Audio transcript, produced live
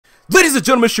Ladies and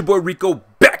gentlemen, it's your boy Rico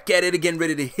back at it again,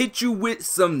 ready to hit you with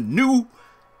some new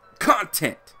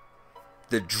content.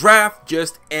 The draft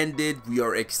just ended. We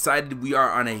are excited. We are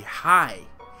on a high.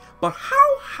 But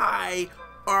how high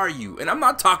are you? And I'm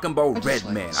not talking about Red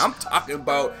Man. I'm talking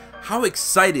about how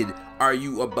excited are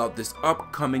you about this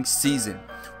upcoming season.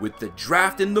 With the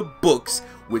draft in the books,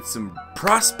 with some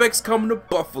prospects coming to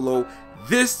Buffalo,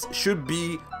 this should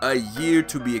be a year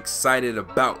to be excited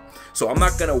about. So I'm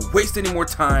not gonna waste any more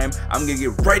time. I'm gonna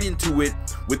get right into it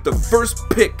with the first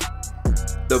pick.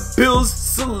 The Bills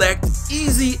select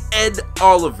Easy Ed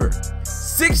Oliver,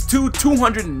 6'2",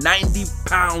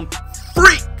 290-pound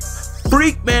freak.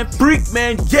 Freak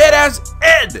man, get as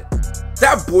Ed.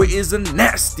 That boy is a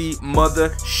nasty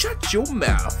mother. Shut your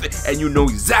mouth. And you know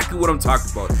exactly what I'm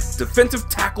talking about. Defensive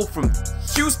tackle from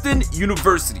Houston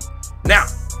University. Now,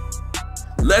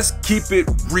 let's keep it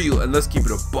real and let's keep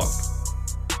it a buck.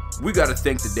 We gotta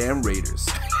thank the damn Raiders.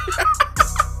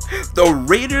 The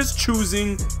Raiders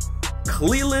choosing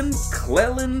Clelin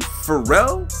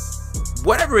Ferrell,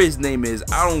 whatever his name is.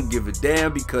 I don't give a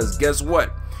damn, because guess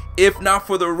what? If not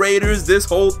for the Raiders, this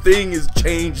whole thing is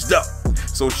changed up.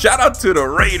 So shout out to the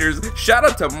Raiders, shout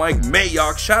out to Mike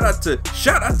Mayock, shout out to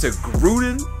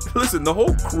Gruden. Listen, the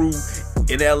whole crew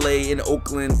in LA, in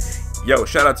Oakland. Yo,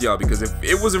 shout out to y'all, because if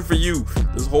it wasn't for you,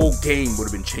 this whole game would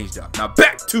have been changed up. Now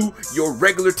back to your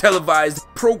regular televised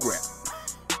program.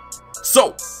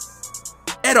 So,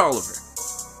 Ed Oliver,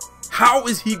 how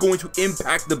is he going to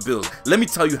impact the Bills? Let me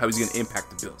tell you how he's going to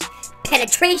impact the Bills.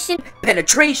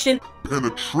 Penetration.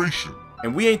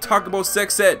 And we ain't talking about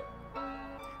sex ed.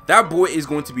 That boy is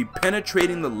going to be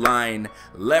penetrating the line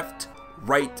left,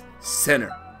 right,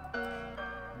 center.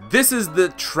 This is the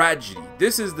tragedy.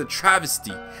 This is the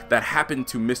travesty that happened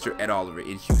to Mr. Ed Oliver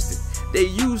in Houston. They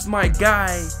used my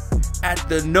guy at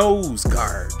the nose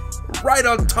guard, right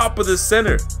on top of the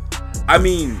center. I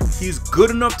mean, he's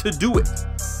good enough to do it.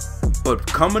 But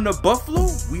coming to Buffalo,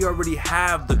 we already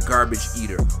have the garbage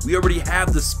eater. We already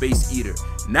have the space eater.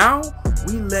 Now,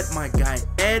 we let my guy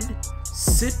Ed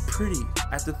sit pretty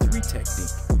at the 3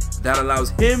 technique. That allows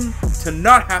him to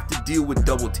not have to deal with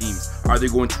double teams. Are they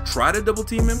going to try to double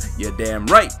team him? Yeah, damn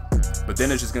right. But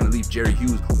then it's just going to leave Jerry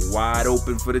Hughes wide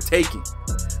open for the taking.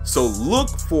 So look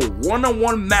for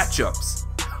one-on-one matchups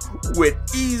with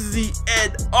Easy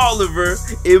Ed Oliver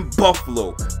in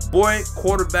Buffalo. Boy,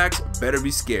 quarterbacks better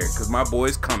be scared, because my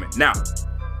boy's coming. Now,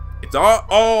 it's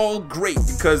all great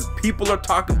because people are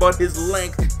talking about his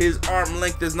length. His arm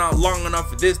length is not long enough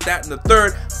for this, that, and the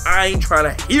third. I ain't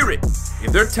trying to hear it.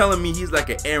 If they're telling me he's like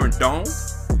an Aaron Donald,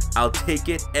 I'll take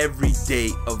it every day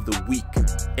of the week.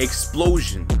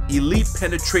 Explosion, elite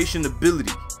penetration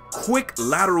ability, quick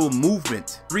lateral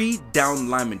movement, 3 down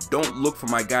linemen. Don't look for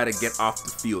my guy to get off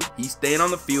the field. He's staying on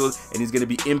the field, and he's going to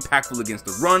be impactful against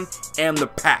the run and the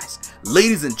pass.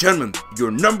 Ladies and gentlemen,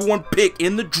 your #1 pick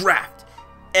in the draft,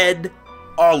 Ed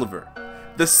Oliver.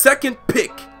 The second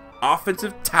pick,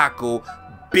 offensive tackle,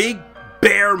 big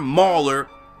bear mauler,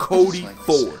 Cody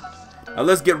Ford. Now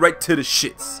let's get right to the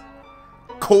shits.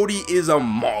 Cody is a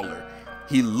mauler.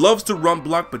 He loves to run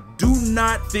block, but do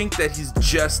not think that he's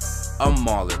just a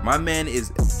mauler. My man is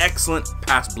an excellent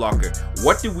pass blocker.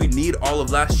 What did we need all of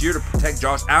last year to protect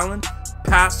Josh Allen?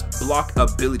 Pass block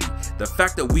ability. The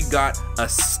fact that we got a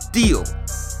steal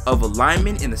of a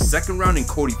lineman in the 2nd round in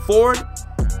Cody Ford,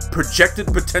 projected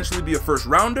to potentially be a 1st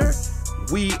rounder,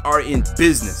 we are in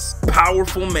business.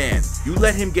 Powerful man. You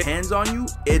let him get hands on you,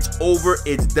 it's over,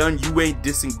 it's done. You ain't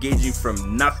disengaging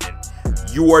from nothing.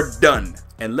 You are done.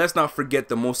 And let's not forget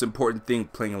the most important thing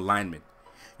playing a lineman.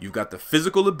 You've got the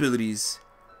physical abilities,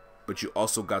 but you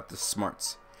also got the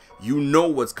smarts. You know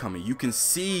what's coming. You can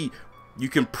see, you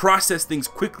can process things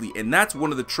quickly, and that's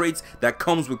one of the traits that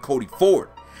comes with Cody Ford.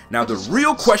 Now the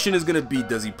real question is going to be,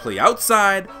 does he play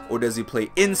outside or does he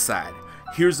play inside?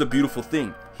 Here's the beautiful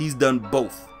thing. He's done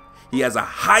both. He has a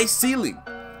high ceiling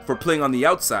for playing on the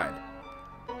outside,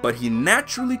 but he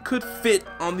naturally could fit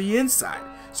on the inside.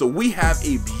 So we have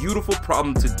a beautiful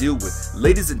problem to deal with.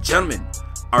 Ladies and gentlemen,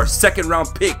 our 2nd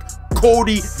round pick,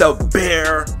 Cody the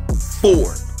Bear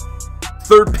Ford.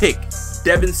 3rd pick,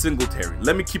 Devin Singletary.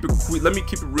 Let me keep it quick. Let me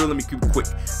keep it real. Let me keep it quick.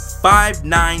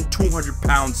 5'9", 200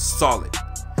 pounds solid.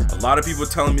 A lot of people are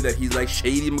telling me that he's like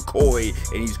Shady McCoy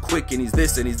and he's quick and he's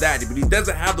this and he's that, but he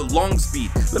doesn't have the long speed.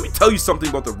 Let me tell you something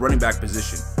about the running back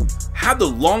position. Have the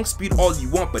long speed all you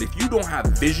want, but if you don't have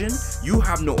vision, you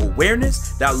have no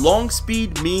awareness, that long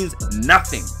speed means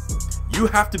nothing. You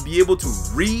have to be able to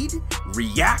read,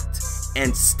 react,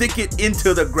 and stick it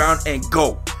into the ground and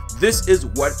go. This is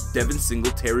what Devin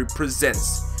Singletary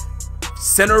presents.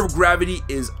 Center of gravity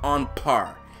is on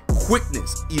par.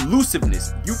 quickness,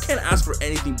 elusiveness. You can't ask for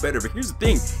anything better. But here's the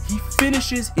thing, he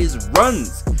finishes his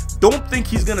runs. Don't think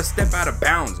he's gonna step out of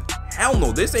bounds. Hell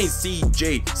no, this ain't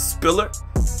CJ Spiller.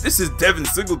 This is Devin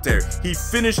Singletary. He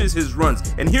finishes his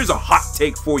runs. And here's a hot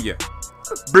take for you.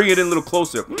 Bring it in a little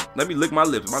closer. Let me lick my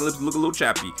lips. My lips look a little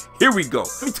chappy. Here we go.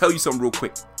 Let me tell you something real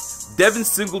quick. Devin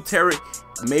Singletary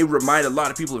may remind a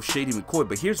lot of people of Shady McCoy,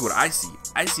 but here's what I see.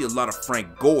 I see a lot of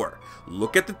Frank Gore.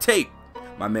 Look at the tape.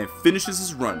 My man finishes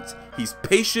his runs. He's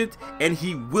patient, and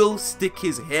he will stick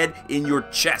his head in your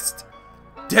chest.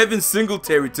 Devin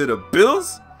Singletary to the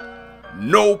Bills?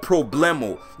 No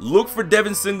problemo. Look for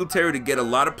Devin Singletary to get a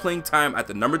lot of playing time at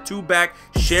the number 2 back,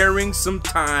 sharing some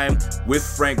time with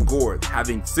Frank Gore.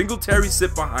 Having Singletary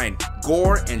sit behind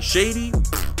Gore and Shady,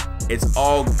 it's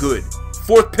all good.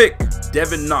 4th pick,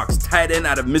 Devin Knox, tight end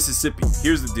out of Mississippi.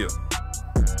 Here's the deal.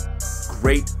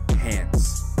 Great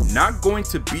hands. Not going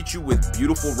to beat you with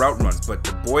beautiful route runs, but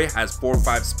the boy has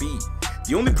 4.5 speed.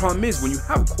 The only problem is when you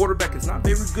have a quarterback that's not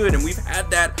very good, and we've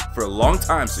had that for a long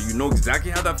time, so you know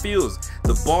exactly how that feels.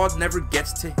 The ball never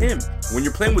gets to him. When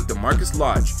you're playing with DeMarcus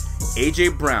Lodge,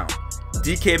 AJ Brown,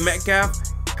 DK Metcalf,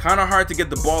 kind of hard to get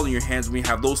the ball in your hands when you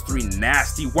have those 3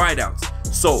 nasty wideouts.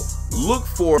 So look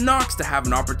for Knox to have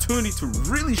an opportunity to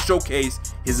really showcase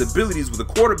his abilities with a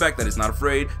quarterback that is not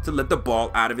afraid to let the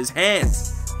ball out of his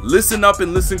hands. Listen up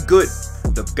and listen good.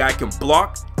 The guy can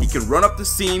block, he can run up the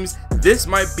seams. This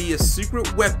might be a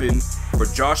secret weapon for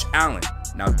Josh Allen.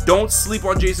 Now don't sleep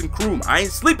on Jason Kroom. I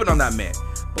ain't sleeping on that man.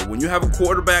 But when you have a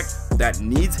quarterback that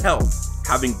needs help,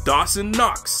 having Dawson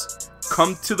Knox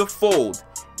come to the fold,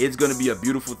 it's going to be a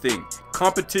beautiful thing.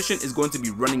 Competition is going to be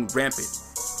running rampant.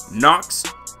 Knox,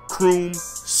 Kroom,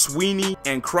 Sweeney,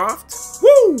 and Croft,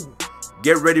 woo!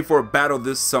 Get ready for a battle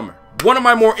this summer. One of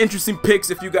my more interesting picks,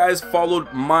 if you guys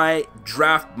followed my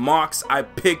draft mocks, I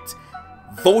picked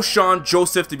Vosean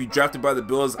Joseph to be drafted by the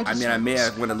Bills. I mean, I may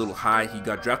have went a little high. He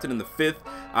got drafted in the 5th,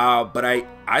 but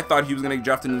I thought he was going to get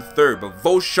drafted in the 3rd. But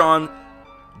Vosean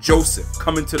Joseph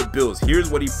coming to the Bills. Here's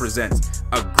what he presents.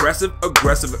 Aggressive,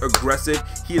 aggressive, aggressive.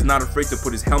 He is not afraid to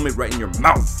put his helmet right in your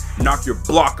mouth. Knock your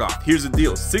block off. Here's the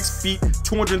deal. 6 feet,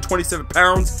 227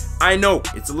 pounds. I know,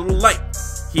 it's a little light.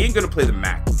 He ain't going to play the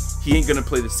Mac. He ain't going to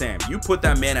play the Sam. You put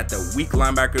that man at the weak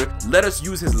linebacker. Let us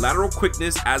use his lateral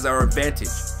quickness as our advantage.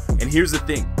 And here's the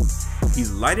thing.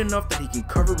 He's light enough that he can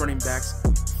cover running backs,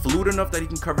 fluid enough that he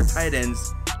can cover tight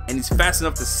ends, and he's fast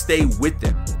enough to stay with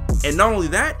them. And not only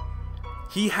that,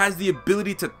 he has the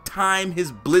ability to time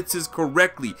his blitzes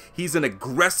correctly. He's an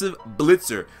aggressive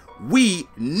blitzer. We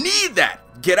need that.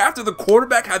 Get after the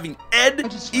quarterback, having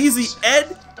Ed, Easy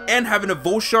Ed, and having a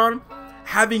Vosean.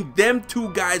 Having them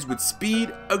 2 guys with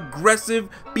speed, aggressive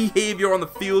behavior on the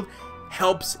field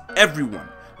helps everyone.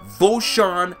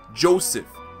 Vosean Joseph.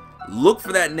 Look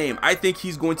for that name. I think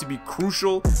he's going to be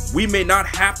crucial. We may not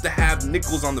have to have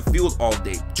nickels on the field all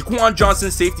day. Jaquan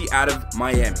Johnson, safety out of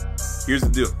Miami. Here's the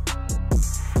deal.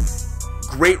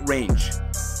 Great range.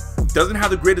 Doesn't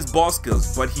have the greatest ball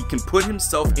skills, but he can put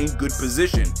himself in good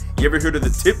position. You ever heard of the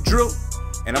tip drill?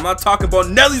 And I'm not talking about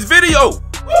Nelly's video.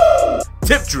 Woo!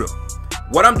 Tip drill.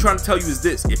 What I'm trying to tell you is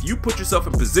this. If you put yourself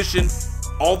in position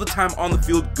all the time on the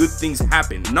field, good things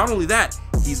happen. Not only that,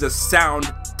 he's a sound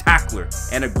tackler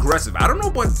and aggressive. I don't know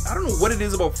what it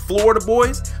is about Florida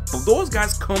boys, but those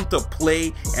guys come to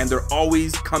play and they're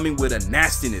always coming with a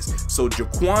nastiness. So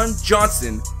Jaquan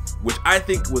Johnson, which I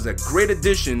think was a great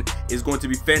addition, is going to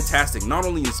be fantastic, not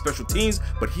only in special teams,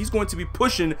 but he's going to be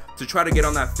pushing to try to get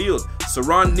on that field.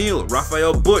 Saron Neal,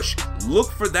 Raphael Bush,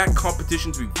 look for that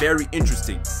competition to be very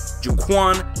interesting.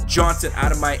 Jaquan Johnson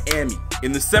out of Miami.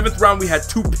 In the 7th round, we had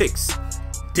 2 picks,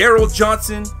 Daryl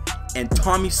Johnson and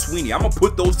Tommy Sweeney. I'm going to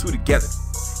put those 2 together.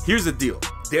 Here's the deal.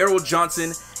 Daryl Johnson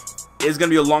is going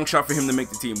to be a long shot for him to make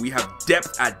the team. We have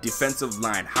depth at defensive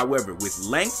line. However, with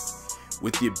length,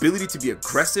 with the ability to be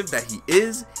aggressive that he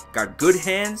is, got good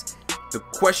hands, the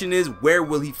question is, where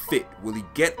will he fit? Will he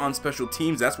get on special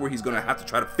teams? That's where he's going to have to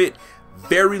try to fit.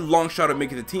 Very long shot of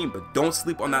making the team, but don't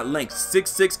sleep on that length.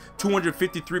 6'6",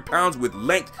 253 pounds with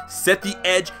length. Set the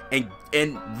edge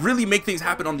and really make things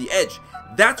happen on the edge.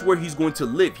 That's where he's going to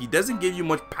live. He doesn't give you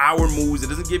much power moves. It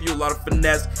doesn't give you a lot of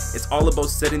finesse. It's all about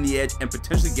setting the edge and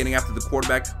potentially getting after the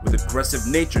quarterback with aggressive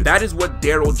nature. That is what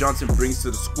Daryl Johnson brings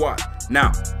to the squad.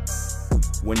 Now,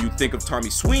 when you think of Tommy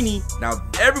Sweeney, now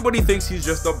everybody thinks he's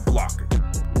just a blocker.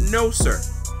 No, sir.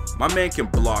 My man can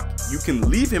block. You can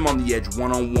leave him on the edge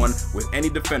one-on-one with any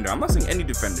defender. I'm not saying any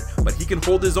defender, but he can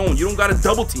hold his own. You don't got to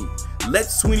double team. Let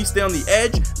Sweeney stay on the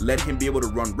edge. Let him be able to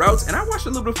run routes. And I watched a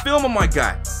little bit of film on my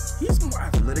guy. He's more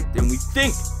athletic than we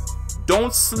think.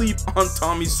 Don't sleep on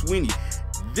Tommy Sweeney.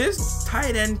 This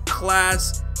tight end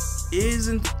class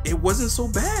it wasn't so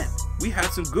bad. We had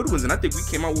some good ones, and I think we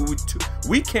came out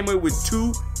with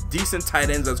two decent tight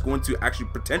ends that's going to actually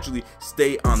potentially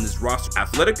stay on this roster.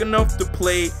 Athletic enough to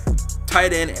play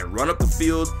tight end and run up the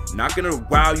field, not gonna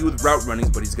wow you with route runnings,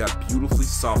 but he's got beautifully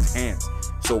soft hands,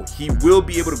 so he will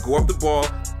be able to go up the ball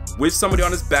with somebody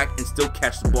on his back and still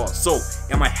catch the ball. So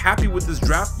am I happy with this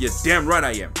draft? Yeah, damn right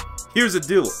I am. Here's the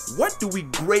deal. What do we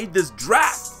grade this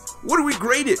draft? What do we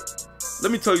grade it?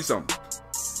 Let me tell you something.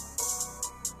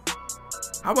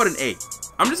 How about an A?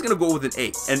 I'm just gonna go with an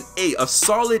A. An A, a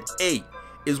solid A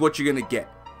is what you're gonna get.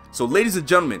 So ladies and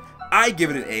gentlemen, I give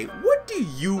it an A. What do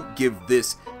you give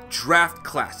this draft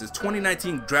class, this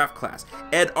 2019 draft class?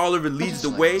 Ed Oliver leads the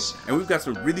way, and we've got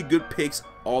some really good picks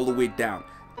all the way down.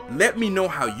 Let me know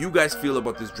how you guys feel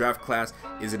about this draft class.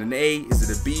 Is it an A? Is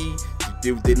it a B?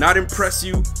 Did not impress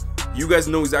you? You guys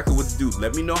know exactly what to do.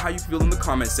 Let me know how you feel in the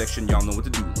comment section. Y'all know what to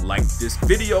do. Like this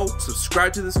video,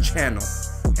 subscribe to this channel,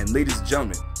 and ladies and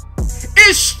gentlemen,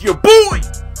 it's your boy,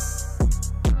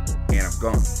 and I'm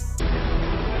gone.